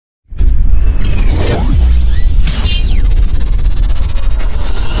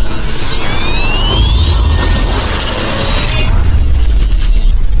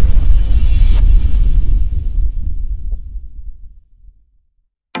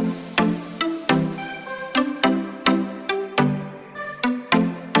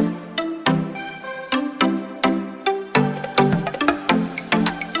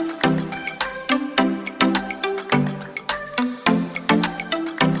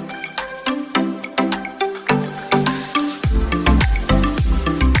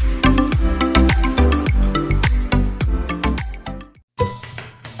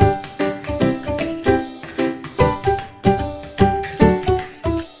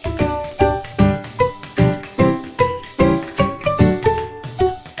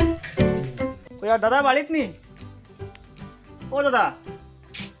यार दादा बाड़ीत नी ओ दादा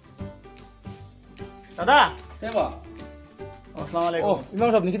दादा কেবা अस्सलाम वालेकुम ও ইমাম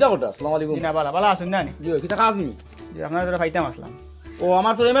সাহেব নিকিতা করতা আসসালামু আলাইকুম जी ना बाला बाला आसुन ना नी জি কিতা কাজ নি जी আপনার জন্য ফাইতাম আসলাম ও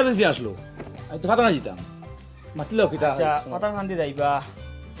আমার তো এমার্জেন্সি আসলো আমি তো ফাতা না জিতাম মাতলো কিতা আচ্ছা কথা শান্তি যাইবা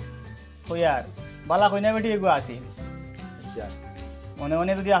ও यार বালা কইনা বেটি এগো আসিল আচ্ছা মনে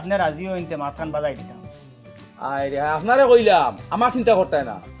মনে যদি আপনি রাজি হইতে মাথান বাজাই দিতাম আরে আপনারে কইলাম আমার চিন্তা করতাই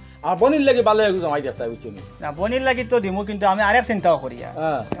না আর বনির লাগে ভালো একটু জমাই দেখতাই বুঝছেন না বনির লাগি তো দিমু কিন্তু আমি আরেক চিন্তাও করি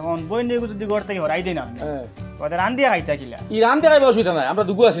হ্যাঁ এখন বই নিয়ে যদি ঘর থেকে হরাই দেই না হ্যাঁ ওদের রান দিয়া খাইতা কিলা ই রান্দে খাইব অসুবিধা নাই আমরা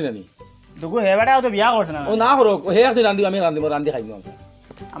দুগু আছি নানি দুগু হেবাটাও তো বিয়া করছ না ও না হরক হে একদিন রান্দি আমি রান্দি খাইব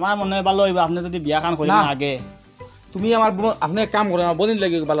আমার মনে হয় ভালো হইব আপনি যদি বিয়া খান করি না আগে তুমি আমার আপনি এক কাম করে আমার বনির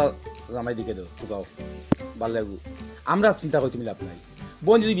লাগে ভালো জামাই দিকে দাও তুকাও ভালো লাগু আমরা চিন্তা করি তুমি লাভ নাই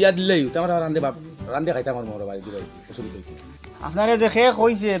বোন যদি বিয়া দিলেই তো আমরা রান্দে খাইতাম আমার মরে বাড়ি দিলে অসুবিধা হইতো আপনারে যে শেষ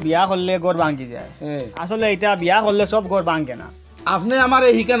হইছে বিয়া করলে ঘর ভাঙি যায় আসলে এটা বিয়া করলে সব ঘর ভাঙে না আপনি আমার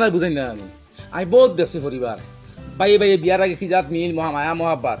এই হিকানার বুঝাই না আমি বহুত দেখছি পরিবার বাইয়ে বাইয়ে বিয়ার আগে কি জাত মিল মায়া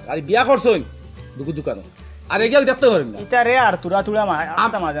মহাব্বাত আর বিয়া করছই দুকু দোকানো আর এগিয়ে দেখতে পারেন না এটা রে আর তুরা তুরা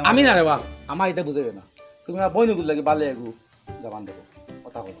মাঝে আমি না রে বা আমার এটা বুঝাইবে না তুমি আমার বইনুকুল লাগে বালে এগু দোকান দেখো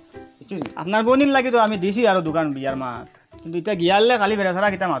কথা বলো কিছুই না আপনার বোনির লাগি তো আমি দিছি আর দোকান বিয়ার মাত কিন্তু এটা গিয়ালে খালি বেড়া ছাড়া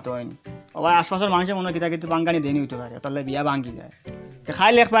কিতা মাত হইন ওই আশপাশের মানুষের মনে কিতা কিন্তু বাঙ্গানি দেনি হইতে পারে তাহলে বিয়া ভাঙ্গি যায় তো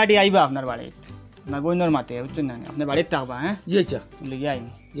খাইলে এক পার্টি আইবা আপনার বাড়িত আপনার বইনের মাতে বুঝছেন না আপনার বাড়িতে থাকবা হ্যাঁ জি আচ্ছা লিগে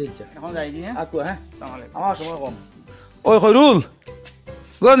আইনি জি আচ্ছা এখন যাই কি হ্যাঁ আকু হ্যাঁ আসসালামু আলাইকুম আমার সময় কম ওই খৈরুল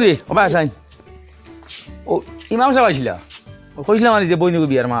গন্দি ওবা আসাইন ও ইমাম সাহেব আইছিলা ও কইছিলাম মানে যে বইনুকু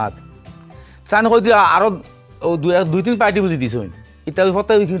বিয়ার মাত তান কই আরো ও দুই তিন পার্টি বুঝি দিছই ইতা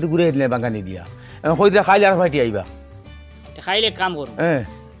ফটো কিন্তু ঘুরে দিলে বাঙ্গানি দিয়া এখন কই যে খাইলে আর পার্টি আইবা খাইলে কাম করো হ্যাঁ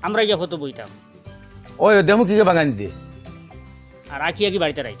আমরা গিয়ে ফটো বইতাম ওই দেমু কি বাঙ্গানি দিয়ে আর আকি আকি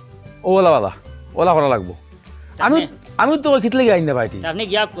বাড়িতে রাই ওলা করা লাগবো আমি তো খিতলে গাই না পার্টি আপনি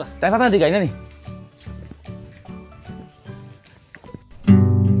গিয়া তাই কথা দিকে গাই না নি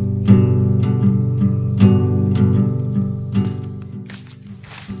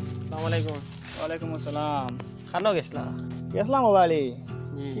ওয়ালাইকুম আসসালাম খানো গেছলা গেছলাম ওবালি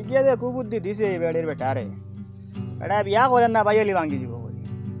কি গিয়া যে কুবুদ্ধি দিছে বেড়ের বেটারে বেটা বিয়া করেন না বাইলি ভাঙ্গি যাব বলি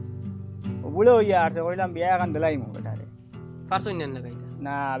ও বুড়ো হইয়া আসছে কইলাম বিয়া এখন দিলাই মু বেটারে পারছই না লাগাইতা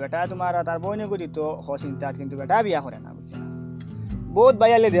না বেটা তোমার তার বইনে করি তো হ চিন্তাত কিন্তু বেটা বিয়া করে না বুঝছো না বহুত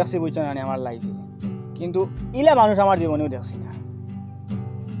বাইয়ালে দেখছি বুঝছো না আমার লাইফে কিন্তু ইলা মানুষ আমার জীবনেও দেখছি না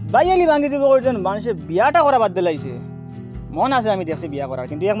বাইয়ালি ভাঙ্গি দিব করছেন মানুষের বিয়াটা করা বাদ দিলাইছে মন আছে আমি দেখছি বিয়া করার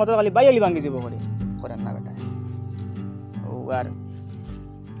কিন্তু একমাত্র খালি বাইয়ালি ভাঙ্গি যাব করে করেন না বেটা ও আর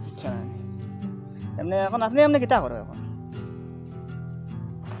বুঝছো না এমনি এখন আপনি এমনি কিতা করো এখন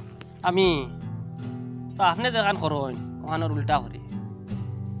আমি তো আপনি যেখান করুন ওখানের উল্টা করি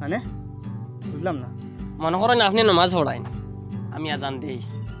মানে বুঝলাম না মনে করেন আপনি নমাজ পড়াইন আমি আজান দেই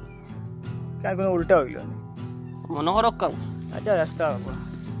কেন কোনো উল্টা হইল না মনে করক কাউ আচ্ছা রাস্তা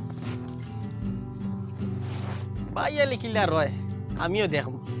বাইয়া লিখিলে রয় আমিও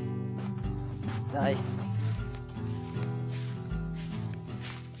দেখব তাই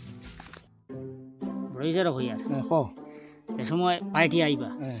রইজার হইয়ার ক সে সময় পার্টি আইবা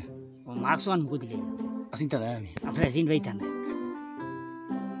হ্যাঁ ও মার্কস ওয়ান মুখ দিলে চিন্তা নাই আমি আপনার চিন পাইতা না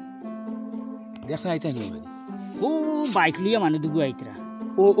দেখতে আইতা কি ও বাইক লিয়া মানুষ দুগু আইতরা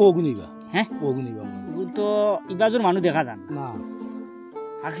ও গুনিবা হ্যাঁ ও গুনিবা ওগুলো তো ইবাজুর মানুষ দেখা যান না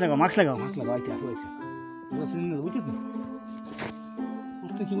মাস্ক লাগাও মাছ লাগা আইতা আইতা শুনুন বুঝছো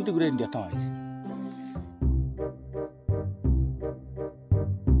তুই কি উঠে ঘুরে দেখতে হয়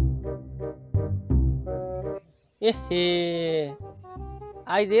এহে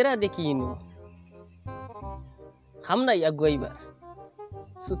আইজ এরা দেখিনু খাম নাই আগুয়াইবার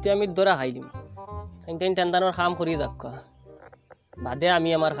সুতি আমি দরা খাই দিম তাই টান্দানোর কাম করি যাক বাদে আমি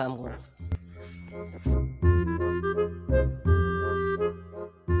আমার কাম করি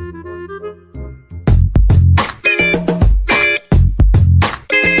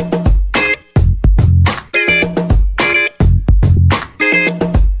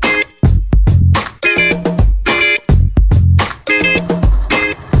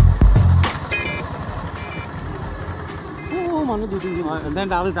মানুষ দুই তিন দেন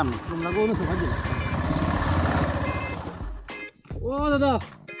ডাল দিতাম তোমরা কোনো সময় দিলা ও দাদা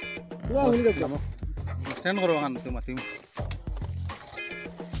পুরা হইল দেখলাম স্ট্যান্ড করো কান তো মাতিম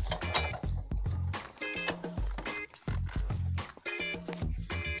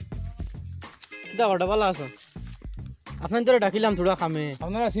দাওয়াটা ভালো আছো আপনার তোরা ডাকিলাম থোড়া খামে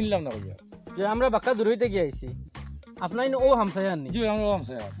আপনারা চিনলাম না ভাইয়া যে আমরা বাক্কা দূর হইতে গিয়ে আইছি আপনার ও হামসায়া নি জি আমরা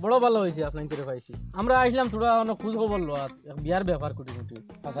আমছে বড় ভালো হয়েছে আপনার করে পাইছি আমরা আসলাম থোড়া অনেক খোঁজ খবর লওয়া বিয়ার ব্যাপার কুটি কুটি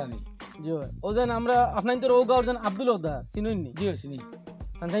আসানি জি ও যেন আমরা আপনার তোর ও গাঁর যেন আব্দুল ওদা চিনুন নি জি চিনি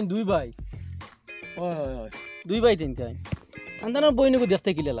তাই দুই ভাই ওই ওই ওই দুই ভাই তিন তাই আন্দানোর বইনিকু দেখতে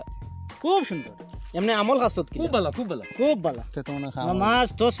কিলেলা খুব সুন্দর এমনি আমল কাজত খুব ভালো খুব ভালো খুব ভালো নামাজ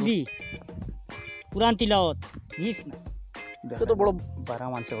তসবি কুরআন তিলাওয়াত মিস না তো তো বড় বারা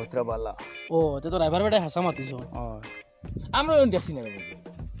মানুষে কতরা ভালো ও তো তো ড্রাইভার বেটা হাসা মাতিছ আমরা দেখছি না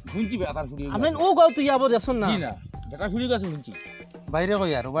শুনছি বেটার ফুড়ি আপনি ও গাঁও তুই আবো দেখছন না জি না বেটার ফুড়ি কাছে শুনছি বাইরে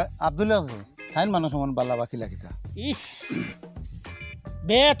কই আর আব্দুল আছে ঠাইন মানুষ সমান বাল্লা বাকি লাগিতা ইস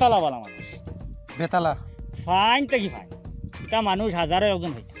বেতালা ভালো মানুষ বেতালা ফাইন কি ফাইন এটা মানুষ হাজারো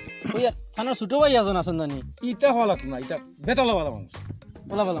একজন হইতে ওই থানার ছোট ভাই আছেন আছেন জানি ইটা হলা তো না ইটা বেটালা ভালো মানুষ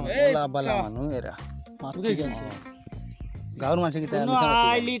বলা বলা বালা বালা মানুষ এরা ঠিক আছে গাঁর মানুষ কিতা কোনো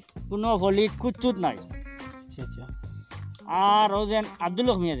আইলিত কোনো ফলিত কুচুত নাই আচ্ছা আচ্ছা আর ও যেন আব্দুল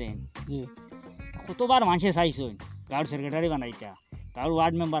মিয়া যেন জি কতবার মানুষে চাইছেন গাঁর সেক্রেটারি বানাইতা গাঁর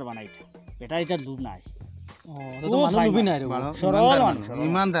ওয়ার্ড মেম্বার বানাইতা বেটা এটা লুব নাই ও তো মানুষ লুবি নাই রে সরল মানুষ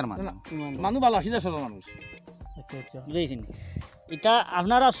ইমানদার মানুষ মানুষ ভালো আসিনা সরল মানুষ আচ্ছা আচ্ছা বুঝেছেন এটা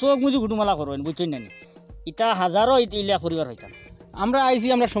আপনারা চোখ মুজি ঘুটুমালা করেন বুঝছেন না এটা হাজারো ইলা করিবার হইতাম আমরা আইছি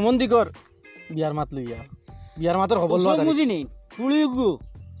আমরা সম্বন্ধিকর বিয়ার মাত লইয়া বিয়ার মাতের খবর চোখ লওয়া মুজি নেই পুলিগু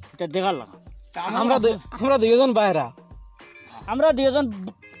এটা দেখার লাগা আমরা দুইজন বাইরা আমরা দুজন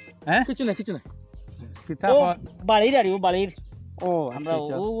হ্যাঁ কিছু না কিছু না কিতা ও বাড়ির আরি ও বাড়ির ও আমরা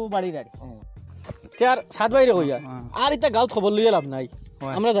আচ্ছা ও বাড়ির আরি তার সাত বাইরে কইয়া আর এটা গাঁত খবর লইয়া লাভ নাই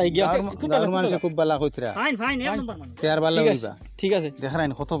আমরা যাই গিয়া গাঁর মানুষ খুব বালা কইতরা ফাইন ফাইন এক নম্বর মানুষ তেয়ার বালা ঠিক হইবা আছে ঠিক আছে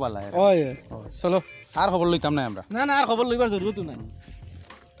দেখারাইন কত বালা এরা ওই চলো আর খবর লইতাম না আমরা না না আর খবর লইবার জরুরত নাই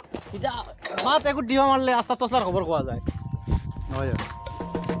এটা মাত একটু ডিবা মারলে আস্তা তসলার খবর কোয়া যায় ওই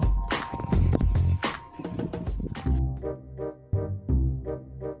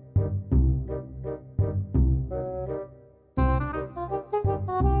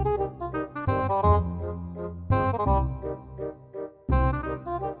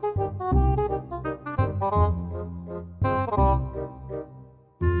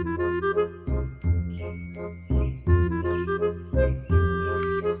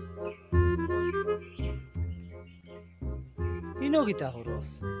ইনো কিতা খরচ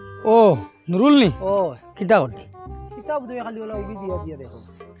ও নুরুল নি ও কিতা করলি কিতাব তুমি খালি ওলা উবি দিয়া দিয়া দেখো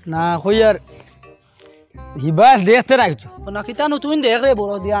না কইয়ার হিবাস দেখতে রাখছো না কিতা নতুন দেখ রে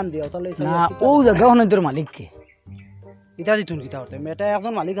বড় ধ্যান দিও তাহলে না ও জায়গা হন তোর মালিক কে কিতা দিতুন কিতা করতে মেটা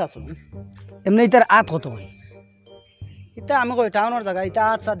একজন মালিক আছে এমনি তার আত কত হয় ইতা আমি কই টাউনের জায়গা ইতা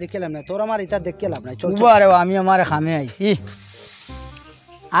আচ্ছা দেখলাম না তোর আমার ইতা দেখলাম না চল আরে আমি আমার খামে আইছি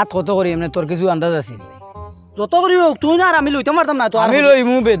আত কত করি এমনি তোর কিছু আন্দাজ আছে যত করি হোক তুই না আর আমি লইতে পারতাম না তো আমি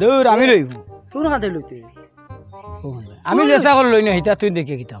লইমু বেদর আমি লইমু তুই না হাতে লইতে আমি চেষ্টা করে লই না হিতা তুই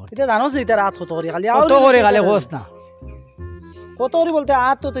দেখে কিতা কর এটা জানোস ইতা রাত কত করি খালি কত করে খালি কোস না কত করি বলতে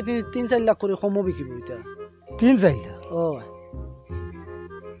আর তো 3-4 লাখ করে কমও বিকিব ইতা 3-4 লাখ ও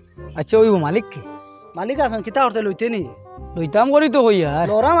আচ্ছা ওই মালিক কে মালিক আছেন কিতা করতে লইতে নি লইতাম করি তো কই আর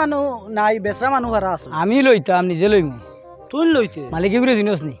লরা মানুষ নাই বেচরা মানুষ হারা আছে আমি লইতাম নিজে লইমু তুই লইতে মালিকে করে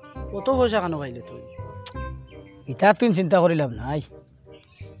জিনিস নি কত পয়সা কেন পাইলে তুই ইতা তুই চিন্তা করি লাভ নাই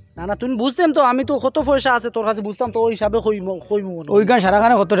না না তুই বুঝতাম তো আমি তো কত পয়সা আছে তোর কাছে বুঝতাম তো ওই হিসাবে কইমু ওই গান সারা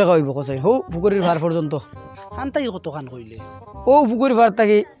খানে কত টাকা হইব কসাই হো পুকুরির ভার পর্যন্ত খানতাই কত খান কইলে ও পুকুরির ভার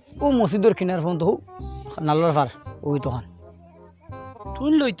থাকি ও মসজিদর কিনার পর্যন্ত হো নাল্লার ভার ওই তো খান তুই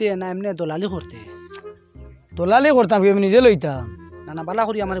লইতে না এমনি দলালি করতে দলালি করতাম কি আমি নিজে লইতাম না না বালা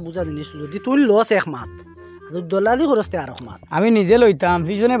করি আমার বুঝা জিনিস যদি তুই লস এক মাত আর দলালি করতে আর এক মাত আমি নিজে লইতাম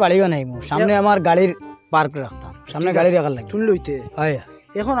পিছনে বাড়ি বানাইমু সামনে আমার গাড়ির পার্ক রাখতাম সামনে গাড়ি রাখার লাগে তুই লইতে হয়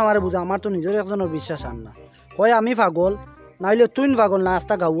এখন আমার বুঝা আমার তো নিজের একজনের বিশ্বাস আন না হয় আমি পাগল নাইলে তুই পাগল না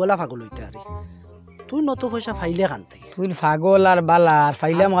আস্তা গাঁওয়ালা পাগল হইতে আরে তুই নত পয়সা ফাইলে কানতে তুই পাগল আর বালা আর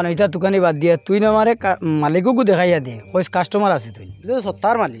ফাইলাম কারণ এটা দোকানে বাদ দিয়ে তুই না আমারে মালিককো দেখাইয়া দে কইস কাস্টমার আছে তুই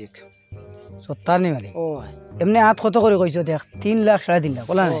সত্তার মালিক সত্তার নি মালিক ও এমনি হাত কত করে কইছ দেখ 3 লাখ 3.5 লাখ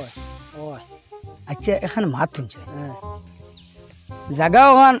বলা না ও আচ্ছা এখন মাত শুনছে হ্যাঁ জাগা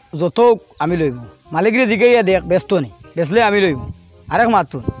ওখান যত আমি লইব মালিকরে জিগাইয়া দেখ ব্যস্ত নেই বেচলে আমি লইব আরেক মাত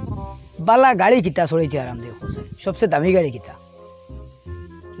তুন বালা গাড়ি কিতা চড়াইতে আরাম দেখ সবচেয়ে দামি গাড়ি কিতা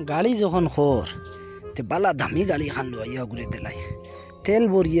গাড়ি যখন খর তে বালা দামি গাড়ি খান লইয়া ঘুরে দিলাই তেল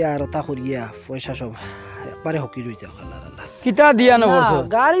ভরিয়া আর তা করিয়া পয়সা সব একবারে হকি রই যাও আল্লাহ কিতা দিয়া নবরছ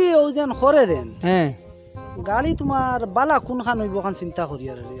গাড়ি ও যেন খরে দেন হ্যাঁ গাড়ি তোমার বালা কোন খান হইব খান চিন্তা করি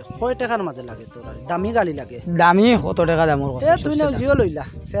আর কয় টাকার মাঝে লাগে তোর দামি গাড়ি লাগে দামি কত টাকা দামর এ কথা তুই না জিও লইলা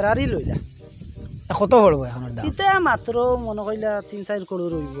ফেরারি লইলা কত পড়বো এখন দাম ইতে মাত্র মনে কইলা 3-4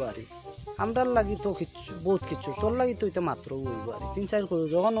 করোড় হইব আর আমরার লাগি তো কিছু বহুত কিছু তোর লাগি তো এটা মাত্র হইব আর 3-4 করো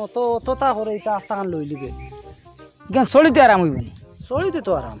যখন অত অতটা করে এটা আস্তাখান লই লিবে কেন চলিতে আরাম হইব নি চলিতে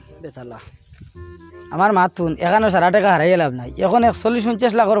তো আরাম বেতালা আমার মাতুন 11.5 টাকা হারাই লাভ নাই এখন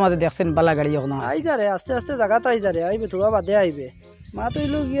 41-50 লাখের মাঝে দেখছেন বালা গাড়ি এখন আই যারে আস্তে আস্তে জায়গাতে আই যারে আইবে তোরা বাদে আইবে মা তো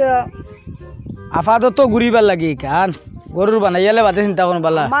ইলো গিয়া আপাতত ঘুরিবার লাগি কান গরুর বানাইয়ালে বাদে চিন্তা করুন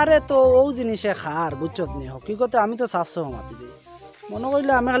বালা আমারে তো ও জিনিসে খার বুঝছত নি হকিকতে আমি তো সাফ সহ মাতি দিই মনে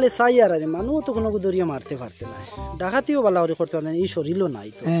করলে আমি খালি চাই আর মানুষ তো কোনো দরিয়া মারতে পারতে নাই ডাকাতিও বালা করে করতে পারে এই শরীরও নাই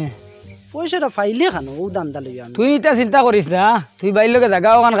তো পয়সাটা ফাইলে খানো ও দান্দা লই আমি তুই এটা চিন্তা করিস না তুই বাইর লগে জায়গা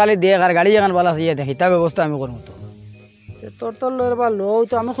ওখান খালি দেখ আর গাড়ি এখান বালা চাইয়া দেখি তা ব্যবস্থা আমি করবো তো তোর লয়ের বা লো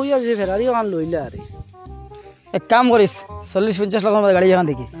তো আমি খুঁজে আছি ফেরারি ওখান লইলে আর এক কাম করিস 40-50 লাখের মধ্যে গাড়ি এখান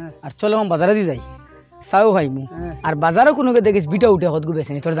দেখিস আর চলে আমি বাজারে দিয়ে যাই চাও খাইমু আর বাজারও কোনোকে দেখিস বিটা উঠে কতগু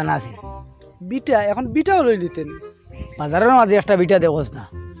বেছে নি তোর জানা আছে বিটা এখন বিটাও লই লিতেন বাজারের মাঝে একটা বিটা দেখোস না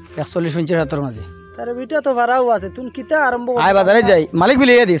 41-50 মাঝে তার বিটা তো ভাড়াও আছে তুই কিতা আরম্ভ আয় বাজারে যাই মালিক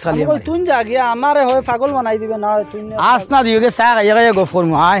বিলিয়ে দিস খালি কই তুই যা গিয়া আমারে হয় পাগল বানাই দিবে না হয় তুই আস না দিওগে চা খাইয়া খাইয়া গফ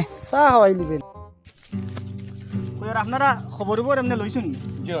করমু আয় চা হওয়াই দিবে কইর আপনারা খবরবর এমনি লইছুন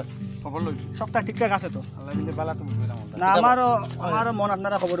জি খবর লই সবটা ঠিকঠাক আছে তো আল্লাহ দিলে বালা তুমি কইলাম না আমারও মন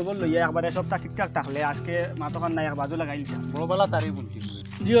আপনারা খবরবর লইয়া একবারে সবটা ঠিকঠাক থাকলে আজকে মাতখান নাই এক বাজু লাগাই দিতাম বড় বালা তারই বলছি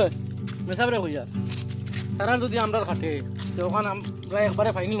জি মেসাবরে কইয়া তারা যদি আমরা খাটে তো ওখানে আমরা একবারে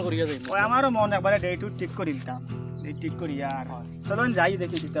ফাইনাল করিয়া যাই ওই আমারও মন একবারে ডেটু ঠিক করে দিতাম ডেট ঠিক করিয়া আর চলুন যাই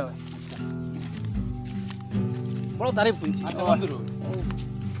দেখি দিতে হয় বড় তারিফ শুনছি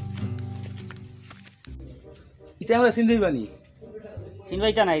ইতা আমরা চিন্তা দিবানি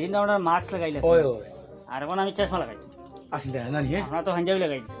চিনবাইটা নাই কিন্তু আমরা মাস্ক লাগাইলে ওই ওই আর এখন আমি চশমা লাগাই আসিল না নি হ্যাঁ আমরা তো হাঞ্জাবি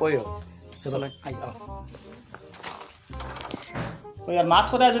লাগাই দিছি ওই ওই চলো আই আও ওই আর মাত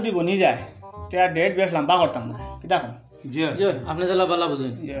কথা যদি বনি যায় তে আর ডেট বেশ লম্বা করতাম না কিতা কোন জি জি আপনি জেলা বালা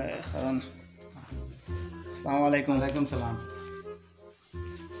বুঝেন কারণ আসসালামু আলাইকুম ওয়ালাইকুম সালাম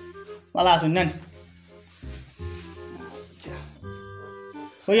ভালো আছেন না আচ্ছা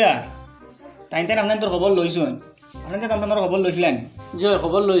হইয়া টাইম টাইম আপনার তোর খবর লইছুন আপনার তো আপনার খবর লইছিলেন জি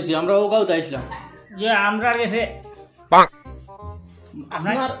খবর লইছি আমরা ও গাঁও যাইছিলাম যে আমরা গেছে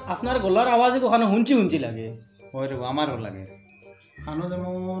আপনার আপনার গলার আওয়াজে ওখানে হুঞ্চি লাগে ওই রে আমারও লাগে খানো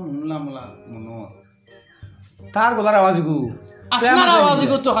যেমন হুনলাম মনো তার গলার আওয়াজ গু আপনার আওয়াজে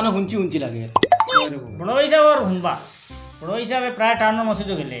তো ওখানে হুঞ্চি লাগে বড় হিসাবে শুনবা বড় হিসাবে প্রায় টাউনের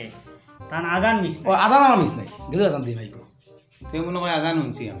মসজিদে গেলে তার আজান মিস ও আজান আমার মিস নাই দিলে আজান দি ভাইকো তে মনে হয় আজান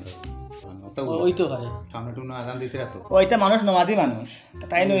শুনছি আমরা ওই তো পারে সামনে টুনো আজান দিতে রাতো ওইটা মানুষ নমাদি মানুষ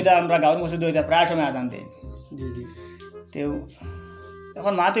তাই নইটা আমরা গাঁৱৰ মসজিদে ওইটা প্রায় সময় আজান দেয় জি জি তেও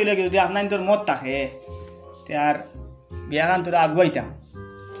এখন মা তৈলে যদি আপনার তোর মত থাকে তে আর বিয়াখান তোরা আগুয়াইতাম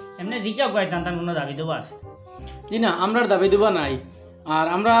এমনি দিকে আগুয়াইতাম তার কোনো দাবি দেবো আছে জি না আমরা দাবি দেবা নাই আর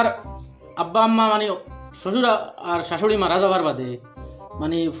আমরা আব্বা আম্মা মানে শ্বশুর আর শাশুড়ি মারা যাবার বাদে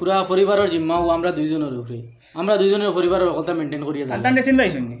মানে পুরা পরিবারের জিম্মাও আমরা দুইজনের উপরে আমরা দুইজনের পরিবারের কথা মেনটেন করিয়া যাই তান ডেসিন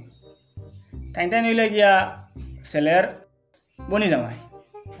পাইছুন নি তাই নইলে গিয়া ছেলের বনি জামাই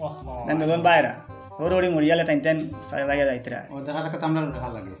নতুন বাইরা হরি মরিয়ালে তাই লাগিয়া যাইতরা ও দেখা যাক আমরা দেখা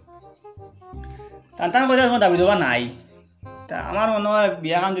লাগে টান কথা তোমার দাবি দেওয়া নাই তা আমার মনে হয়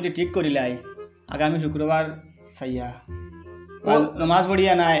বিয়াখান যদি ঠিক করিলাই আগামী শুক্রবার চাইয়া নমাজ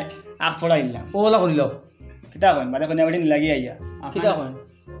পড়িয়া নাই আখ পড়াইলাম ওলা করিল কিতা কইন বাদে কোনে বাড়ি লাগি আইয়া কিতা কয়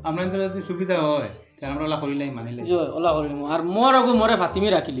আপনার যদি সুবিধা হয় তাহলে আমরা ওলা করিলাই মানিলে জি ওলা করিম আর মোর আগু মরে ফাতিমি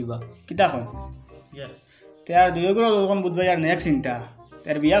রাখি লিবা কিতা কইন তার দুই গ্রহ যখন বুধবার আর নেক্সট চিন্তা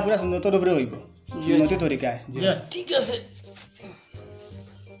তার বিয়া পুরা সুন্নতর উপরে হইব সুন্নতি তরিকায় ঠিক আছে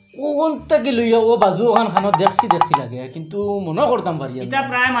ও ওনটাকে লইয়া ও বাজু ওখান খানত দেখছি লাগে কিন্তু মনে করতাম পারি এটা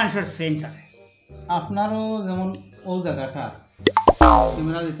প্রায় মানুষের সেম থাকে আপনারও যেমন ও জায়গাটা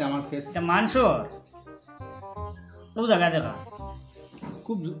তোমরা দিতে আমার ক্ষেত এটা মানুষের ও জায়গা দেখা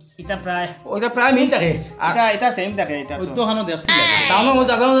খুব এটা প্রায় ওইটা প্রায় মিল থাকে আর এটা সেম থাকে এটা ওই তো খানো দেখছি লাগে টাউনের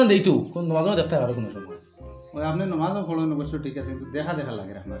মধ্যে আজান দেইতো কোন মাঝে দেখতে পারে কোনো সময় ওই আপনি নমাজও পড়েন অবশ্য ঠিক আছে কিন্তু দেখা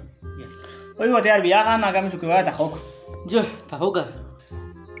লাগে আপনার ওই মতে আর বিয়া খান আগামী শুক্রবার থাকক জি থাকুক আর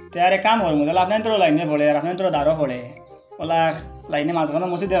তার কাম করবো তাহলে আপনার তোর লাইনে পড়ে আর আপনার তোর দাঁড়ো পড়ে ওলা লাইনে মাঝখানে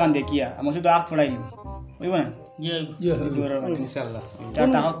মসজিদ এখান দেখিয়া মসজিদ আখ পড়াইলিম বুঝবো না ইনশাআল্লাহ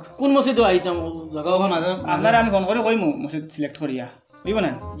থাকক কোন মসজিদে আইতাম জায়গা ওখানে আজান আপনারা আমি ফোন করে কইমু মসজিদ সিলেক্ট করিয়া বুঝবো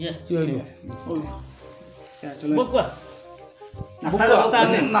না চলো বকুয়া নাস্তার ব্যবস্থা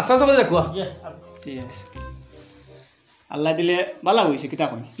আছে নাস্তা সবাই দেখুয়া ঠিক আছে আল্লাহ দিলে ভালো হয়েছে কিতা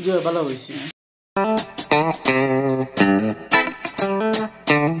কই জি ভালো হইছে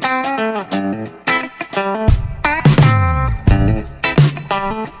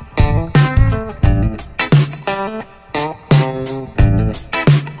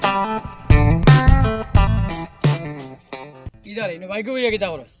কিতা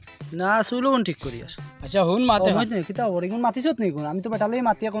করস না চুলও ঠিক করি আস আচ্ছা হুন মাতে কিতা ওর এগুন মাতিছত নেই আমি তো বেটালেই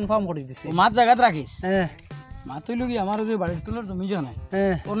মাতিয়া কনফার্ম করে দিছি মাত জায়গাত রাখিস হ্যাঁ মাত হইল কি আমার যে বাড়ির তোলার জমি যা নাই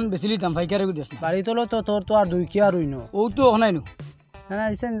হ্যাঁ কোন বেশি লিতাম ফাইকারে দিস না বাড়ি তোলো তো তোর তো আর 2 কি আর হইনো ও তো ওখানে নু না না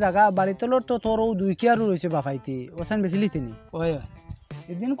ইসেন জায়গা বাড়ি তোলোর তো তোর 2 কি আর রইছে বাফাইতি ওসান বেশি লিতেনি ওই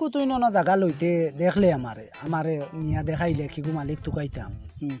এদিন কো তুই না জায়গা লইতে দেখলে আমারে নিয়া দেখাইলে কি গো মালিক তুকাইতাম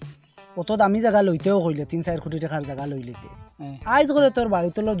অত দামি জায়গা লইতেও কইলে 3-4 কোটি টাকার জায়গা লইলিতে আইজ করে তোর বাড়ি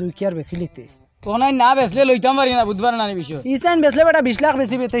তোলো 2 কি আর বেশি লিতে ওখানে না বেচলে লইতাম পারি না বুধবার না বিষয় ইসান বেচলে বেটা 20 লাখ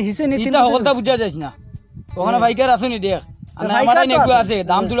বেশি বেতে হিসে নিতে ইটা হলতা বুঝা যাইছ না ওখানে ফাইকার আসুনি দেখ আমারই নেকু আছে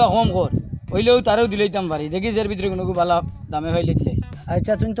দাম তুলা কম কর হইলেও তারও দিলাইতাম পারি দেখি যার ভিতরে কোনো বালা দামে ফাইলে দিলাইছ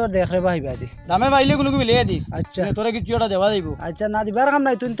আচ্ছা তুই তোর দেখ রে ভাইবা দি দামে ফাইলে কোনো মিলিয়ে দিস আচ্ছা তোরা কিছু একটা দেওয়া যাইব আচ্ছা না দিবার কাম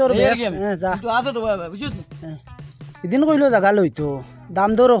নাই তুই তোর বেশ হ্যাঁ যা তুই আসো তো বুঝছ এদিন কইলো জায়গা লইতো দাম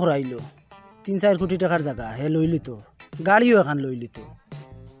দরও করাইলো 3-4 কোটি টাকার জায়গা হে লইলি তো গাড়িও এখন লইলি তো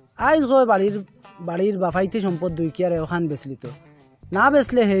আইজ গো বাড়ির বাফাইতে সম্পদ 2 কি আর ওখান বেচলি তো না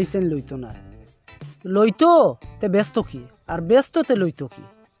বেচলে হেইছেন লইতো না লইতো তে ব্যস্ত কি আর ব্যস্ত তে লইতো কি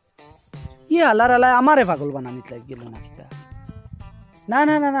আলার আলাই আমারে পাগল বানানিত লাগ গেল না কিতা না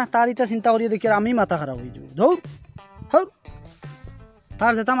না না না তার ইটা চিন্তা করিয়া দেখি আমি মাথা খারাপ হয়ে যাব ধৌ হৌ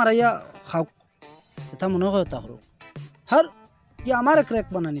তার যেটা মারাইয়া খাও এটা মনে হয় তা হরো হর আমারে ক্র্যাক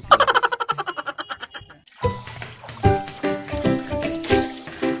বানানিত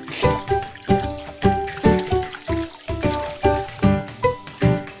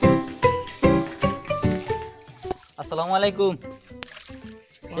আসসালামু আলাইকুম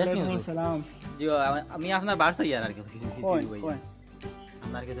সালাম জি আমি আপনার বার চাই আর কি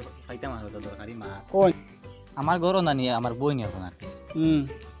আপনার কিছু খাইতাম আর দরকারি মাছ আমার ঘরও নানি আমার বই নিয়ে আসুন আর কি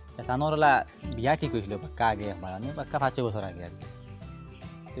তানোরলা বিয়া ঠিক হয়েছিল পাক্কা আগে একবার আমি পাক্কা 5 বছর আগে আর কি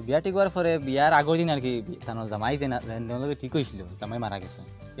তো বিয়া ঠিক হওয়ার পরে বিয়ার আগের দিন আর কি তানোর জামাই যে ঠিক হয়েছিল জামাই মারা গেছে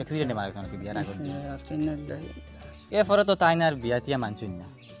অ্যাক্সিডেন্টে মারা গেছে আর কি বিয়ার আগের দিন এরপরে তো তাই না আর বিয়া টিয়া মানছুন না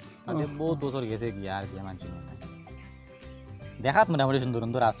তাদের বহুত বছর গেছে বিয়া আর বিয়া মানছুন না দেখাত মোটামুটি সুন্দর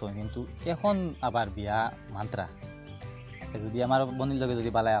সুন্দর আসো কিন্তু এখন আবার বিয়া মান্ত্রা যদি আমার বন্ধুর লগে যদি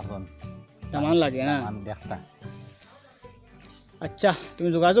বালাই আসন কেমন লাগে না দেখতা আচ্ছা তুমি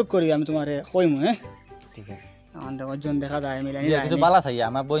যোগাযোগ করি আমি তোমারে কইমু হ্যাঁ ঠিক আছে আমার দেখজন দেখা যায় মিলানি কিছু বালা চাই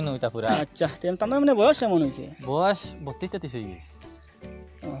আমার বই নইতা পুরা আচ্ছা তেমন মানে বয়স কেমন হয়েছে বয়স 32-33 হয়ে গেছে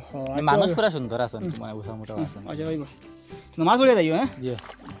ওহো মানুষ পুরা সুন্দর আসন মানে উষা মোটা আসন আচ্ছা কইব নামাজ পড়ে যাইও হ্যাঁ জি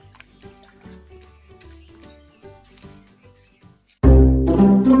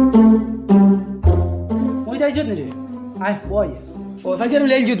ওই যাইছত নি রে আয় বই ও ফাইকার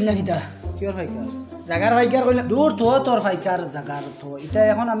মিলাই জুত না কিতা কিয়র ফাইকার জাগার ফাইকার কইলা দূর তো তোর ফাইকার জাগার তো এটা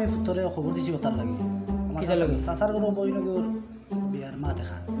এখন আমি তোরে খবর দিছি ওটার লাগে কিতা লাগে সাসার গরো বই নগর বিয়ার মা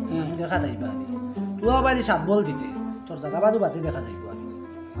দেখা দেখা যাইবা তুই বাড়ি 7 বল দিতে তোর জায়গা বাজু বাদে দেখা যাইব আর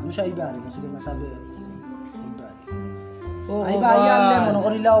মানুষ আইবা আর মুসলিম সাবে ও আইবা আইলে মন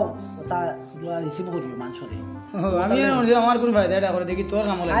করিলাও ওটা রিসিভ করিও মানছরে আমি আমার কোন ফায়দা এটা করে দেখি তোর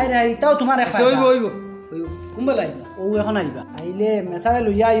সামলে আই রে এটাও তোমার এক হইব হইব কুম্বা লাইবা ও এখন আইবা আইলে মেসারে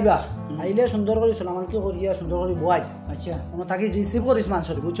লইয়া আইবা আইলে সুন্দর করে সালামালকি করিয়া সুন্দর করে বয়াইস আচ্ছা কোনো তাকে রিসিভ করিস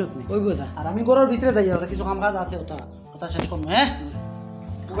মানছরে বুঝছত নি হইব যা আর আমি ঘরের ভিতরে যাই আর কিছু কাম কাজ আছে ওটা ওটা শেষ করব হ্যাঁ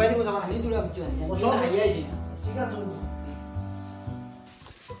মোবাইল কো যাবা আমি তুলা বুঝছো ও সব আইয়াইছি ঠিক আছে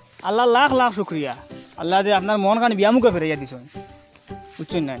আল্লাহ লাখ লাখ শুক্রিয়া আল্লাহ যে আপনার মন কান বিয়া মুখে ফেরাইয়া দিছ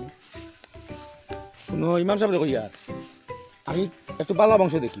বুঝছেন না কোনো ইমাম সাহেব কই আর আমি একটু বালা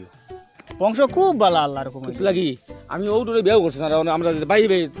বংশ দেখিও বংশ খুব ভালো আল্লাহর হুকুমে কিন্তু লাগি আমি ও দূরে বিয়াও করছি না আমরা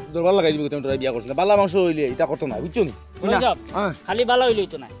বাইরে দরবার লাগাই দিব তোমরা বিয়া করছি না বালা বংশ হইলে এটা করতো না বুঝছো নি হ্যাঁ খালি ভালো হইলই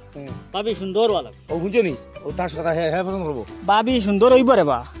তো না ভাবি সুন্দর ভালো ও বুঝছো নি ও তার সাথে হ্যাঁ পছন্দ করবো ভাবি সুন্দর হইব রে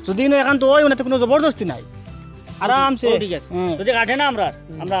বা যদি না এখন তো ওই না কোনো জবরদস্তি নাই আরামসে ঠিক আছে যদি কাটে না আমরা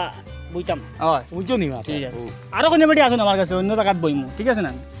বুঝতাম হয় বুঝছো নি মা ঠিক আছে আরো কোনো বেটি আসুন আমার কাছে অন্য জায়গাত বইমু ঠিক আছে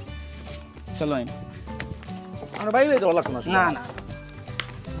না চলো আমরা বাইরে দরবার লাগতো না না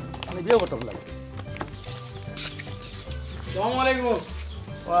আমি বিয়ে করতে লাগে আসসালামু আলাইকুম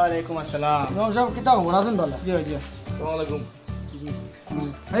ওয়ালাইকুম আসসালাম ইমাম সাহেব কিতা খবর আছেন ভালো জি জি আসসালামু আলাইকুম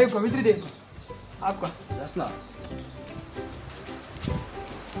এই কবিত্রি দে आपका যাস না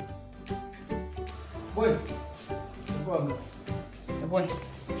বই बोल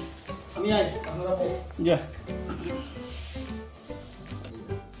আমি আই আপনারা বল जा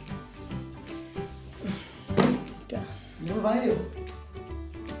নিউ বানাই দিও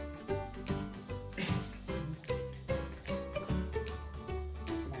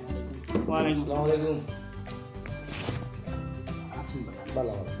वालेकुम আসসালামু আলাইকুম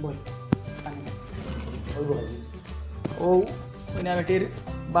বালা বল ओ बिना बेटीर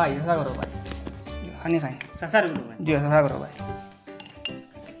भाई ऐसा करो भाई खानी खाई সাসার গুলো ভাই जी ऐसा करो भाई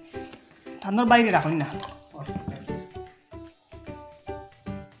থানোর বাইরে রাখুন না।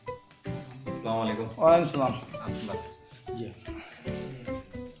 ওয়ালাইকুম সালাম।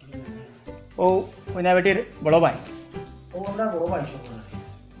 ও কইনা বেটির বড় ভাই। ও আমরা বড় ভাই সব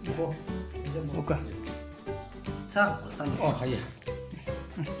ওকা চা চা ও খাইয়া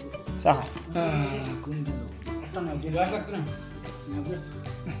চা একটা না গ্লাস লাগবে না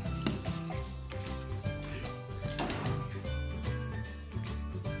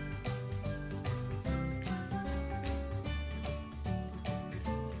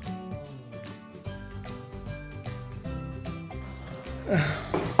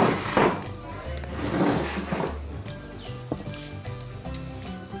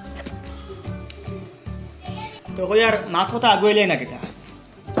তো কই আর মাত কথা আগুয়াইলে না কিতা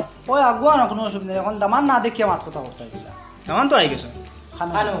ওই আগুয়া না কোনো অসুবিধা নেই এখন দামান না দেখিয়ে মাত কথা বলতে গেলা দামান তো আই গেছে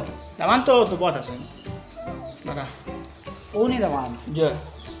খানো দামান তো বহুত আছে দাদা ও নি দামান যে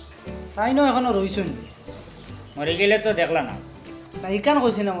তাই না এখনো রইছো নি মরে গেলে তো দেখলা না না ইকান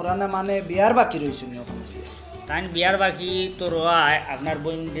কইছি না মোরা না মানে বিয়ার বাকি রইছো নি এখন তাই বিয়ার বাকি তো রোয়া আপনার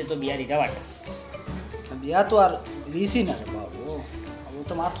বোন দিয়ে তো বিয়ার হিসাব আটা বিয়া তো আর দিছি না রে বাবু ও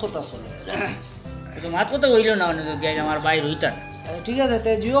তো মাত কথা চলে তো মাত কথা হইল না যদি আজ আমার বাইর হইতাম ঠিক আছে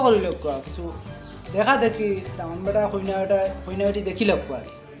তে জিও করিল কিছু দেখা দেখি তেমন বেটা কইনাটি দেখি লগ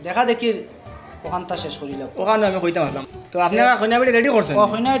দেখা দেখি ওখানটা শেষ করিল ওখানে আমি কইতাম আসলাম তো আপনারা কইনা বেটি রেডি করছেন ও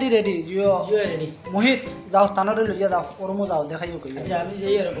কইনাটি রেডি জিও রেডি মোহিত যাও তানারে লইয়া যাও ওরমো যাও দেখাইও কই আচ্ছা আমি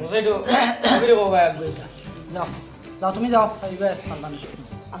যাই আর বসাইটো কবির কো ভাই আগইতা যাও যাও তুমি যাও আইবে সন্তান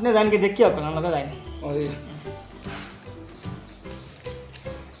আপনি জান কি দেখি আপনারা লগা যাই ওরে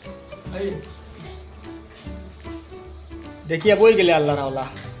দেখিয়া বই গেলে আল্লাহ রাওলা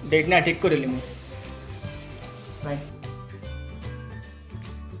ডেট না ঠিক করে লিমু ভাই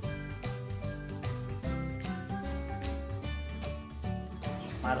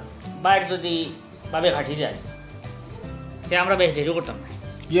আর বাইর যদি বাবে খাটি যায় তে আমরা বেশ দেরি করতাম না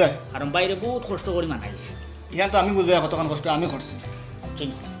ইয়ে কারণ বাইরে বহুত কষ্ট করে মানাইছে ইয়া তো আমি বুঝবো কতক্ষণ কষ্ট আমি করছি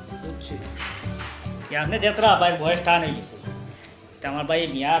বুঝছি আপনি দেখরা বাইর বয়স টান হয়ে গেছে তা আমার ভাই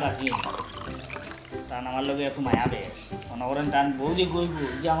বিয়া রাখি তান আমার লগে একটু মায়া বেশ মনে করেন টান বউ যে গইব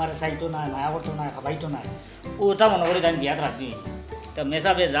যে আমার চাইতো না মায়া করতো না খাবাইতো না ওটা মনে করে টান বিয়াত রাখি তা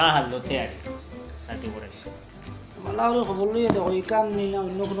মেসাবে যা হারলোতে আর রাজি করাইছে মালাউরে খবর লইয়া দেখো ইকান নি না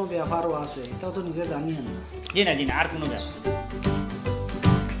অন্য কোনো ব্যাপারও আছে এটাও তো নিজে জানি না জি না আর কোনো ব্যাপার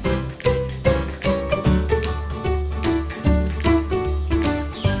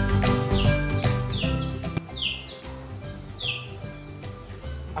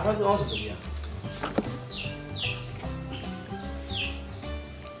আচ্ছা তো আছে দিয়া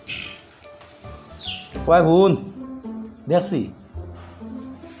কয় হুন দেখছি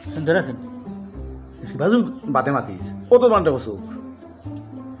সুন্দর আছেন বাজু বাতে মাতিস কত বানটা বসুক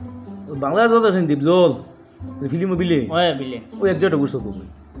বাংলাদেশ যত আছেন দীপজল ফিল্ম বিলে ওই বিলে ওই একজোটা ঘুরছো তুমি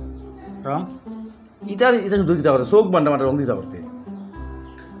রং ইটার ইটা শুধু দিতে করতে চোখ বান্ডা মাটা রং দিতে করতে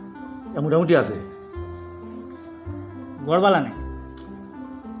মোটামুটি আছে গড়বালা নেই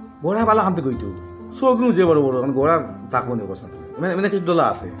গোড়া পালা খানতে কইতো চোখ যে বড় বড় কারণ গোড়া থাকবো নি কথা মানে মানে কিছু দোলা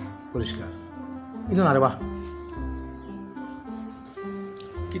আছে পরিষ্কার কিন্তু না রে বাহ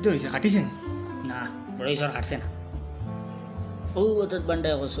কি তো হয়েছে কাটিছেন না বড় ঈশ্বর হাঁটছে না ও ওদের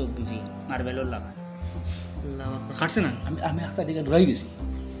বান্ডায় সব বুঝি মার্বেলর লাগা খাটছে না আমি আমি একটা দিকে ডরাই গেছি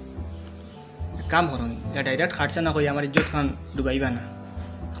এক কাম করুন এটা ডাইরেক্ট খাটছে না কই আমার ইজ্জত খান ডুবাইবা না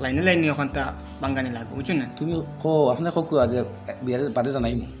লাইনে লাইনে ওখান তা বাঙ্গানি লাগবে বুঝছেন না তুমি কো আপনার কক আজ বিয়ারে বাদে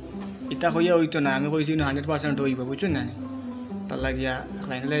জানাই ইটা কইয়া হইতো না আমি কইছি 100% হইব বুঝছেন না তার লাগিয়া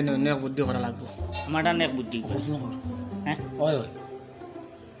লাইনে লাইনে অন্য এক বুদ্ধি করা লাগবো আমার টান এক বুদ্ধি হ্যাঁ ওই ওই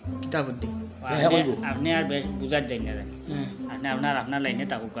কিতা বুদ্ধি আপনি আর বেশ বুঝার যাই না হ্যাঁ আপনি আপনার লাইনে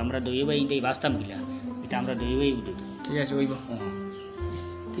থাকুক আমরা দই বাই এই বাঁচতাম কিলা এটা আমরা দই বাই উঠে ঠিক আছে হইব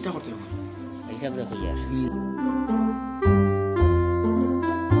কিটা করতে হিসাব দেখো আর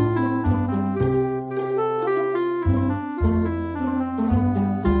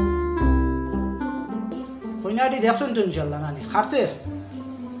কইনাটি দেখছেন তো ইনশাল্লাহ নানি খাটছে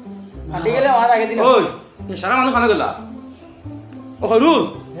হাঁটি গেলে আমার আগে দিন ওই সারা মানুষ খানা গেলা ও খৈরুল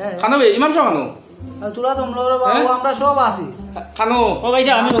হ্যাঁ খানো বে ইমাম সাহেব খানো আর তোরা তোমরা বাবু আমরা সব আছি খানো ও ভাই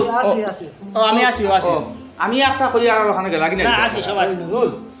আমি আছি ও আমি আসি আসি আমি একটা করি আর খানা গেলা কিনা না আসি সব আসি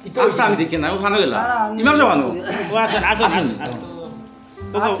একটা আমি দেখি না ও খানো গেলা ইমাম সাহেব খানো ও আসেন আসেন আসেন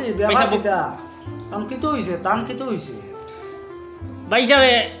আছি ব্যাপার কিটা কারণ কি তো হইছে দান কি তো হইছে ভাই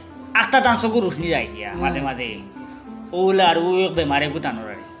যাবে আটটা টান চকু রুশনি যায় গিয়া মাঝে মাঝে ওলা আর ও বেমারে গুতানোর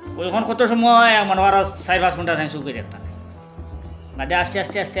আর ওইখন কত সময় মনে হয় 4-5 ঘন্টা টাইম চুকে দেখতাম মাঝে আস্তে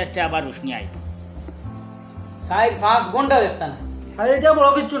আস্তে আস্তে আস্তে আবার রুশনি আই 4-5 ঘন্টা দেখতা না আর এটা বড়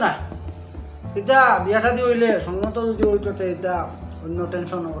কিছু না এটা বিয়া শাদি হইলে সম্মত যদি হইতো তো এটা অন্য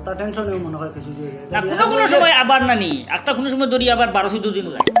টেনশন ওটা টেনশনেও মনে হয় কিছু যে না কোনো সময় আবার নানি একটা কোনো সময় ধরি আবার 12-14 দিন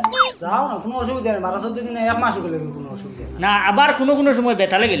যায় যাও না কোনো অসুবিধা নেই 12-14 দিনে 1 মাস গেলে কোনো অসুবিধা নেই না আবার কোনো সময়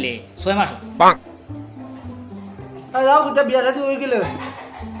বেতালে গেলে 6 মাস তাই যাও এটা বিয়া শাদি হয়ে গেলে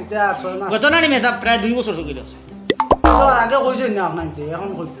এটা 6 মাস গত নানি মেসা প্রায় 2 বছর হয়ে গেল তো আগে কইছেন না আপনাকে এখন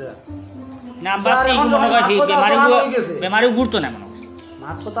কইতে না বাসি মনে হয় বেমারি গুরুত্ব না মনে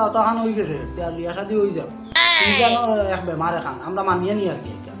মাত কথা অতখান হয়ে গেছে এটা বিয়া শাদি হয়ে যাও তুমি কেন এক বেমারে খান আমরা মানিয়ে নি আর কি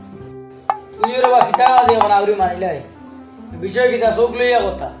এটা তুই রে বা কিতা আছে মানে আউরি মানিলাই বিষয় কিতা চোখ লইয়া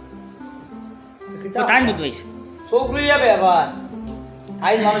কথা তো টাইম দিতে হইছে চোখ লইয়া ব্যাপার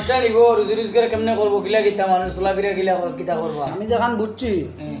আইজ মানুষটা নিব রুজি রোজগার কেমনে করবো কিলা কিতা মানুষ চলাফিরা কিলা কিতা করবা আমি যখন বুঝছি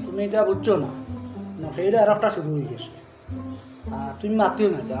তুমি এটা বুঝছো না সেইটা আর একটা শুরু হয়ে গেছে তুমি মাতিও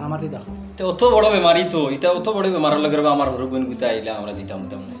না জানা মাতি দেখো অত বড় বেমারি তো এটা অত বড় বেমার লাগে আমার ঘর বোন গুতা আইলা আমরা দিতাম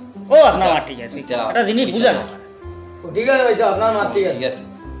দিতাম না ও আপনার ঠিক আছে এটা জিনিস বুঝা না ঠিক আছে ভাই আপনার মাত ঠিক আছে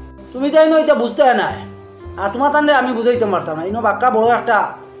তুমি তাই না এটা বুঝতে না আর তোমার তাহলে আমি বুঝাইতে পারতাম না ইনো বাক্কা বড় একটা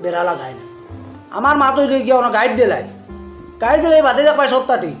বেড়া লাগাই না আমার মা তো গিয়ে ওনা গাইড দিলাই গাইড দিলে বাদে দেখবাই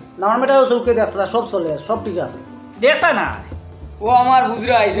সবটা ঠিক আমার মেয়েটাও চৌকে দেখতা সব চলে সব ঠিক আছে দেখতা না ও আমার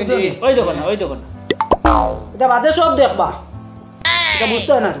বুঝরা আইছে ওই দেখো না এটা বাদে সব দেখবা এটা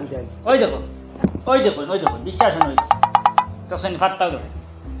বুঝতে না তুমি তাই ওই দেখো বিশ্বাস নয় তো সেন ফাত্তাও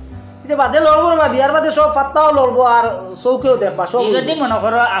এটা বাদে লড়বো না বিয়ার বাদে সব ফাত্তাও লড়বো আর চৌকেও দেখবা সব যদি মনে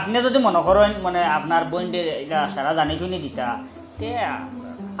করো আপনি যদি মনে করেন মানে আপনার বোনদের এটা সারা জানি শুনি দিতা তে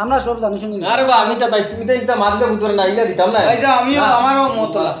আমরা সব জানি শুনি আরে বা আমি তো ভাই তুমি তো এটা মারলে বুতরে না আইলা দিতাম না ভাইসা আমিও আমারও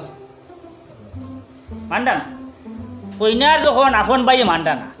মত মানডা না কইনার যখন আপন বাইয়ে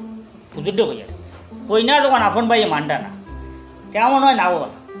মানডা না বুঝুদ্ধ কইয়া কইনার যখন আপন বাইয়ে মানডা না কেমন হয় নাও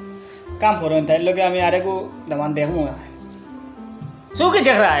কাম করেন তাই লোকে আমি আরেকু দামান দেখবো চৌকি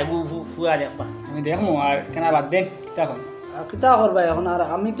দেখরা ফুয়া দেখবা আমি দেখবো আর কেনা বাদ দেন তখন কিতা করবা এখন আর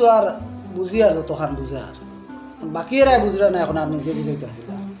আমি তো আর বুঝি আর তখন বুঝে আর বাকি এরাই বুঝরা না এখন আর নিজে বুঝাইতে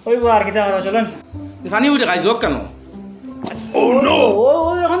ওই আর কিতা করো চলেন পানি উঠে খাই যোগ কেন ও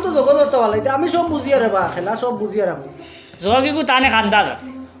এখন তো জগৎ ধরতে ভালো আমি সব বুঝিয়ে রে বা খেলা সব বুঝিয়ে রাখবো জগিকু তানে আন্দাজ আছে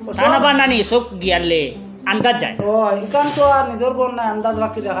তানা বা নানি চোখ দিয়ালে আন্দাজ যায় ও ইকান তো আর নিজের বোন না আন্দাজ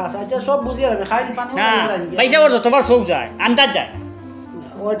বাকি দেখা আছে আচ্ছা সব বুঝিয়ে রাখবে খাইল পানি না পয়সা ওর যতবার চোখ যায় আন্দাজ যায়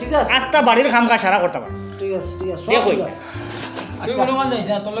ও ঠিক আছে আস্তা বাড়ির কাম কাজ সারা করতে পারে ঠিক আছে সব দেখো ঠিক আছে তুই বলো মান যাইছ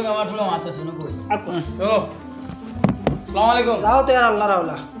না তোর লগে আমার ঠুলো মাথা শুনো কইছ চলো আসসালামু আলাইকুম যাও তো আর আল্লাহ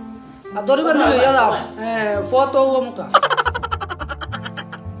রাউলা আর দরিবার না লইয়া যাও ফটো ও মুকা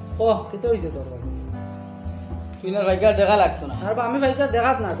ও কিতো হইছে তোর তুই না ভাইকার দেখা লাগতো না আর আমি ভাইকার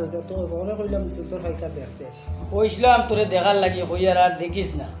দেখাত না তো তো বলে কইলাম তুই তোর ভাইকার দেখতে কইছিলাম তোরে দেখার লাগি কই আর দেখিস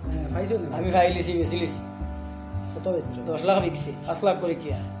না খাইছো না আমি খাইলিছি বেচিলিছি কত বেচছো 10 লাখ বিকছি 5 লাখ করে কি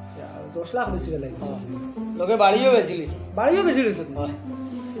আর 10 লাখ বেশি লাগে লগে বাড়িও বেচিলিছি বাড়িও বেশি লইছো তুমি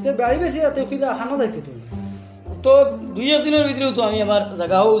এটা বাড়ি বেশি তুই কিবা খানো যাইতে তুমি তো 2 দিনের ভিতরেও তো আমি আমার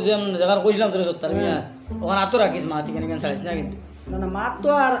জায়গাও যে জায়গার কইছিলাম তোরে সত্তর মিয়া ওখানে আতো রাখিস মা থেকে কেন ছাড়িস না কিন্তু না না মাত তো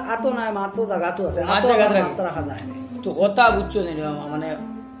আর আতো নাই মাত তো জায়গা তো আছে মাত জায়গা রাখা যায় না তো কথা বুঝছো না মানে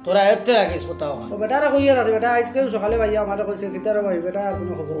তোরা এতে রাখিস কথা ও বেটারা কইয়ার আছে বেটা আজকে সকালে ভাইয়া আমারে কইছে কিতার ভাই বেটা আর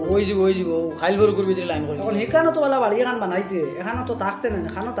কোনো খবর ওই যাব খাইল ভর করবি তুই লাইন করি এখন হেকানো তো বলা বাড়ি এখান বানাইতে এখানে তো থাকতে না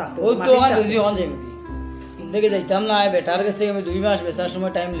খানো থাকতে ওই তো ওখানে বেশি হন যাই ইন্দকে যাইতাম না বেটার কাছ থেকে আমি 2 মাস বেচার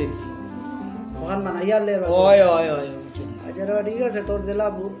সময় টাইম লেগেছি ওখান বানাইয়ালে ওই আচ্ছা ঠিক আছে তোর জেলা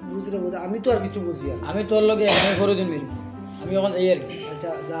বুঝরে বুঝ আমি তো আর কিছু বুঝি আর আমি তোর লগে এখানে করে দিন মিলব আমি ওখানে যাই আর কি আচ্ছা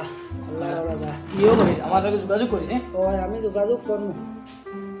যা আল্লাহ রাব্বা যা কিও করিস আমার লগে যোগাযোগ করিস হ্যাঁ ওই আমি যোগাযোগ করব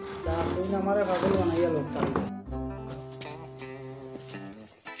যা তুই না আমারে পাগল বানাইয়া লোক চাই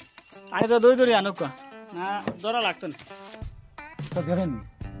আরে তো দই দই আনুকা না দরা লাগতো না তো দেখেন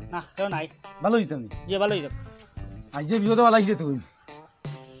না কেউ নাই ভালো হইতাম যে ভালো হয়ে যাবে আজ যে বিপদ ভালো লাগছে তুই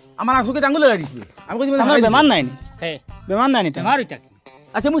আমার আসুকে আঙুলে লাগিয়েছিল আমি কইছি আমার বেমান নাই নি হ্যাঁ বেমান নাই নি তো বেমার হইতা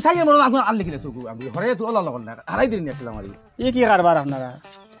আচ্ছা মুই সাইয়ে মনে আগুন আল লিখিলে চকু আমি হরে তো আল্লাহ লাগল না হারাই দিন একটা আমার ই কি কারবার আপনারা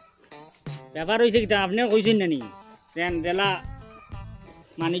ব্যাপার হয়েছে কি আপনি কইছেন না নি দেন জেলা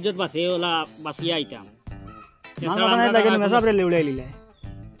মানিজত বাসে ওলা বাসিয়া আইতাম মানুষ নাই লাগে মেসাব রে লিউড়াই লিলে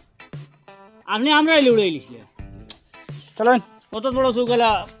আপনি আমরা লিউড়াই লিখলে চলেন কত বড় সুগলা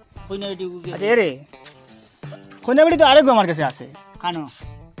কইনা এটি আচ্ছা এরে খন্যাবাড়ি তো আরেক আমার কাছে আছে খানো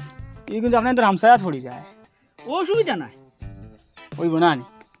ই কিন্তু আপনার তো হামসায়া থড়ি যায় অসুবিধা নাই ওই বোনানি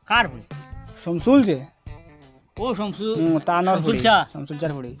কার হই শমসুল যে ও শমসু তানর শমসুল চা শমসুল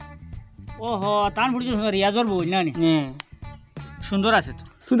চার ফুড়ি ও হ তান ফুড়ি রিয়াজর বই না নি সুন্দর আছে তো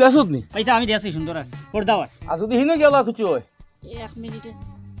তুই দেখছত নি পাইতা আমি দেখছি সুন্দর আছে পর্দাও আছে আর যদি হিনো গেল কিছু হয় 1 মিনিটে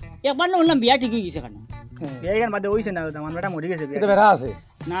একবার না বললাম বিয়া ঠিক হয়ে গেছে কেন বিয়া গান বাদে হইছে না আমার বেটা মরে গেছে এটা বেড়া আছে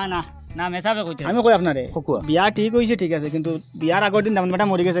না না না মেসাবে কইতে আমি কই আপনারে খকুয়া বিয়া ঠিক হইছে ঠিক আছে কিন্তু বিয়ার আগর দিন দামন বেটা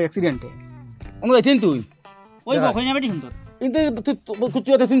মরে গেছে অ্যাক্সিডেন্টে আমি আইতেন তুই ওই বকই না বেটি সুন্দর কিন্তু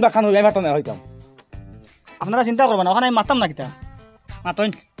তুই তুই বাখান হই আমি ভাত না হইতাম আপনারা চিন্তা করবেন ওখানে আমি মারতাম না কিতা মাতন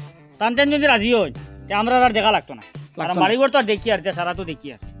টান টান যদি রাজি হয় তে আমরা আর দেখা লাগতো না কারণ বাড়িঘর তো আর দেখি আর সারা তো দেখি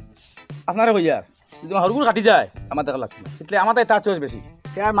আর আপনারা কই আর যদি হরগুর কাটি যায় আমার দেখা লাগতো না એટલે আমার তার চয়েস বেশি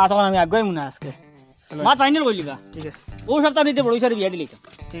আর মা তখন আমি আগুয়াই মনে হয় আজকে মা ফাইনাল কইলিবা ঠিক আছে ও সপ্তাহ নিতে বড় সারি বিয়া দিলি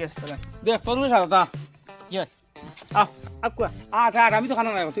ঠিক আছে চলেন দেখ তোর সাদা জি আকুয়া আমি তো খানা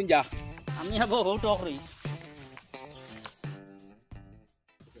নাই তুই যা আমি হবো হো টক রইস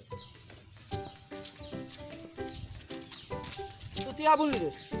তুই আবুল রে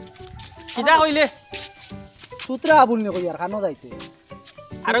কিতা কইলে সুতরা আবুল নে কই আর খানো যাইতে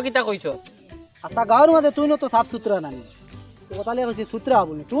আরো কিতা কইছ আস্তা গাঁর মাঝে তুই তো সাফ সুতরা নানি তো কথালে কইছি সুতরা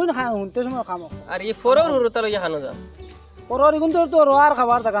আবুল নে তুই খা হুনতে সময় খামো আর এই ফরর হুরতা লইয়া খানো যা পররি কিন্তু তো রোয়ার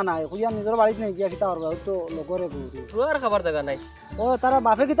খাবার জায়গা নাই কইয়া নিজের বাড়িতে নাই গিয়া কিতা করবা তো লগরে গুরু রুয়ার খাবার জায়গা নাই ও তারা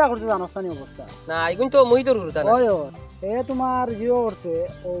বাপে কিতা করছে জানস্তানি অবস্থা না এগুন তো মই তোর হুরতা না ওই এ তোমার জিও করছে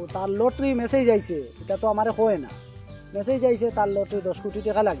ও তার লটারি মেসেজ আইছে এটা তো আমারে কয় না মেসেজ আইছে তার লটারি 10 কোটি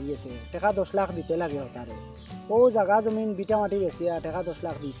টাকা লাগিয়েছে টাকা 10 লাখ দিতে লাগে তারে ও জায়গা জমিন বিটা মাটি বেচিয়া টাকা 10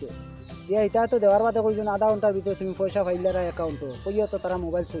 লাখ দিছে দিয়া এটা তো দেওয়ার বাদে কইছেন আধা ঘন্টার ভিতরে তুমি পয়সা ফাইলার অ্যাকাউন্টে কইয়া তো তারা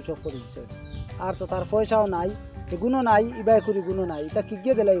মোবাইল সুইচ অফ করে দিছে আর তো তার পয়সাও নাই গুণো নাই ইবাই করি গুণো নাই এটা কি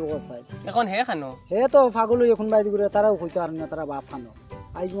গিয়ে দিলাই বসাই এখন হে খানো হে তো ফাগল এখন বাইদি করে তারাও কইতে আর না তারা বাপ খানো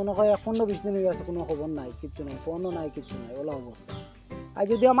আইজ মনে হয় 15-20 দিন হয়ে গেছে কোনো খবর নাই কিচ্ছু নাই ফোনও নাই কিচ্ছু নাই ওলা অবস্থা আই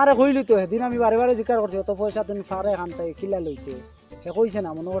যদি আমারে কইলি তো সেদিন আমি বারে বারে জিকার করছি অত পয়সা তুমি ফারে খানতে কিলা লইতে হে কইছে না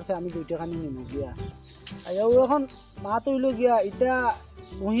মনে করছে আমি 2 টাকা নিয়ে নিমু গিয়া আই এখন মা তৈল গিয়া এটা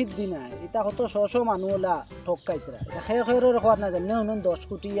মহিত দিন এটা কত 600 মানুষ ওলা ঠকাইতরা এটা খে খেরের খাওয়াত না জানে 10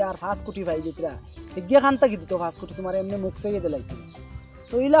 কোটি আর 5 কোটি ফাইলিতরা গিয়া খানতা কি দিত 5 কোটি তোমার এমনি মুখ চাইয়ে দিলাইতো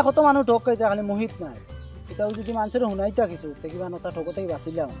তো ইলা কত মানুষ ঠকাইতরা খালি মহিত নাই এটাও যদি মানুষের শুনাইতা কিছু তে কিবা নটা ঠকতেই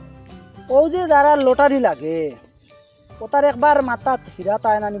বাঁচিলাম ও যে যারা লটারি লাগে ও তার একবার মাথাত হীরা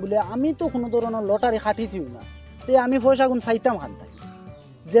তাই নানি বলে আমি তো কোনো ধরনের লটারি খাটিছিও না তে আমি পয়সা গুণ ফাইতাম খানতাই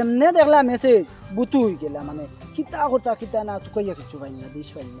যেমনে দেখলা মেসেজ বুতু হয়ে গেলা মানে কিতা করতা কিতা না তুই কইয়া কিছু পাই না দিস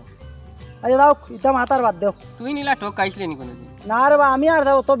পাই না আচ্ছা দাও ইটা মাথার বাদ দেও তুই নিলা ঠক খাইছিলি নি কোনদিন না রে বা আমি আর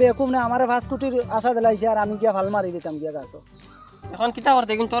তো বেকুব না আমার 5 কোটির আশা দিলাইছে আর আমি গিয়া ভাল মারি দিতাম গিয়া গাছ এখন কিতা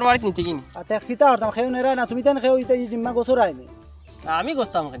করতে কিন্তু তোর বাড়িতে নিতে কিনি আতে কিতা করতাম খেও নেরা না তুমি তান খেও ইতা জিম্মা গোছর আইনি আমি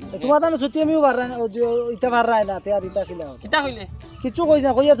গোস্তাম খালি তোমার তান ছুটি আমিও ভার রাই ইটা ভার রাই না তে আর ইটা খিলা কিতা কইলে কিছু কই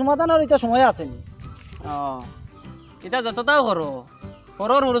না কইয়া তোমার তান আর ইটা সময় আছে নি ও কিতা যতটাও করো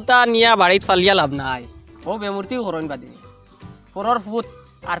ফরর হুরতা নিয়া বাড়িত ফালিয়া লাভ নাই ও বেমূর্তিও করন বাদে ফরর ফুট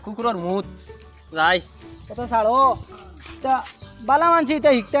আর কুকুরর মুত যাই কথা ছাড়ো তা বালা মানছি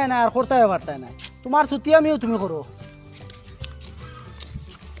এটা শিখতাই না আর করতেই পারতাই না তোমার ছুটি আমিও তুমি করো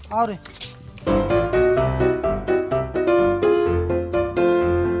আরে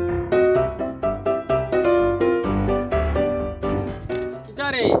কিতা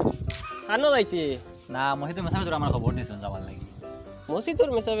রে খানো যাইতে না মই তো মেসাবে তোর আমার খবর দিছ যাবার লাগি মসি তোর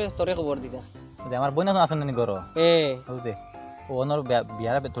মেসাবে তোরে খবর দিতা যে আমার বইনা আসেন নি গর এ বুঝতে ও অনর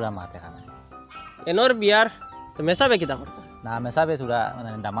বিয়ারা তোরা মাতে খানা এনর বিয়ার তো মেসাবে কিতা করতা না মেসাবে তোরা মানে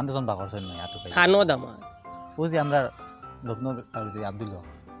দামান দেন বাকর সই নয় আতো পাই খানো দামা বুঝি আমরা লগ্ন আর যে আব্দুল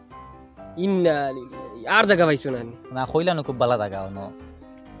ইন্না আর জায়গা পাইছো না না কইলা ন খুব বালা জায়গা অন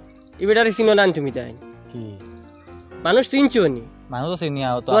ইবেটারে চিনো না তুমি তাই কি মানুষ চিনছো নি মানুষ তো চিনি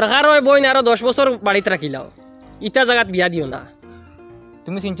আও তো দরকার হয় বই না আরো 10 বছর বাড়িতে রাখিলাও ইটা জায়গাত বিয়া দিও না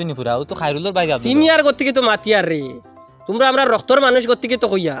তুমি চিনচুনি ফুরা ও তো খাইরুলর বাইরে আব্দুল সিনিয়র গতিকে তো মাতিয়ার রে তোমরা আমরা রক্তর মানুষ গতিকে তো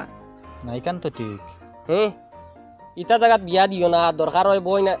কইয়া না ইকান তো ঠিক হ্যাঁ ইটা জায়গাত বিয়া দিও না দরকার হয়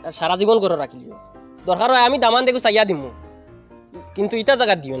বই না সারা জীবন করে রাখিলিও দরকার হয় আমি দামান দেখো চাইয়া দিমু কিন্তু ইটা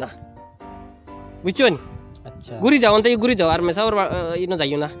জায়গাত দিও না বুঝছো নি আচ্ছা ঘুরি যাও অন্তে ঘুরি যাও আর মেসাবর ইনো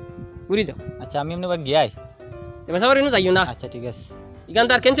যাইও না ঘুরি যাও আচ্ছা আমি এমনি গিয়াই মেসাবর ইনো যাইও না আচ্ছা ঠিক আছে ইখান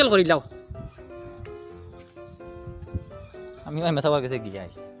তার ক্যান্সেল করি লাও আমি মেসাবার কাছে গিয়াই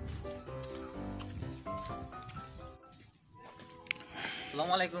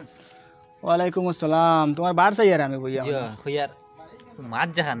আসসালামু আলাইকুম ওয়ালাইকুম আসসালাম তোমার বার চাই আর আমি বইয়া জি খইয়ার মাছ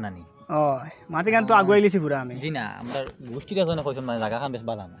জাহান নানি ও মাঝে গান তো আগুয়াই লিছি পুরা আমি জি না আমরা গোষ্ঠীর জন্য কইছেন মানে জায়গা খান বেশ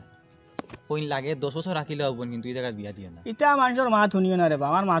বালা না কইন লাগে 10 বছর রাখিলে হবো কিন্তু এই জায়গা বিয়া দিও না ইটা মানুষের মা শুনিও না রে বা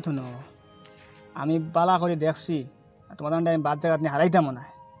আমার মা শুনো আমি বালা করে দেখছি তোমার আমি বাদ জায়গাত নিয়ে হারাইতাম না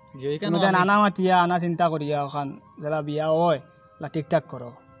যে তুমি দেন আনা মাতিয়া আনা চিন্তা করিয়া ওখান যারা বিয়া হয় ঠিকঠাক করো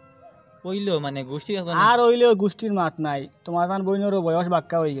কইলো মানে গোষ্ঠীর আর হইলেও গোষ্ঠীর মাত নাই তোমার তার বইনেরও বয়স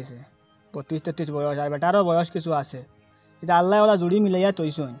বাক্কা হয়ে গেছে 32-33 বয়স আর বেটারও বয়স কিছু আছে এটা আল্লাহ ওলা জুড়ি মিলাইয়া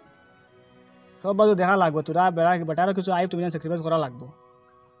তৈছন সব বাজু দেখা লাগবো তোরা বেটারও কিছু আইব তুমি স্যাক্রিফাইস করা লাগবো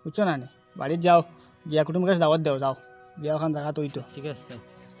বুঝছো না নি বাড়ির যাও গিয়া কুটুম কাছে দাওয়াত দেও যাও বিয়া ওখান জায়গা তুই তো ঠিক আছে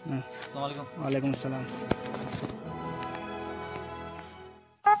হ্যাঁ আসসালামু আলাইকুম ওয়ালাইকুম আসসালাম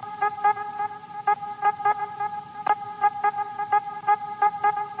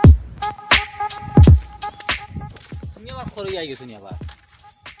তুমি আমার খরই আই গেছো নি আবার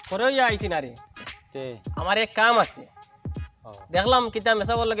করে আইছি না রে তে আমার এক কাম আছে দেখলাম কিতা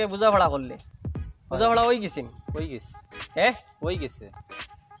মেসাবর লাগে বুঝা ভাড়া করলে বুঝা ভাড়া ওই গেছেন ওই গেছে হ্যাঁ ওই গেছে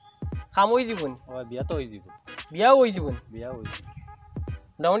কাম ওই জীবন ও বিয়া তো হয়ে যাব বিয়াও ওই জীবন বিয়া হয়ে যাব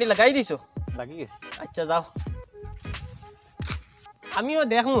মোটামুটি লাগাই দিছো লাগি গেছে আচ্ছা যাও আমিও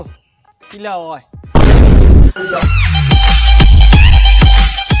দেখমু কিলা হয়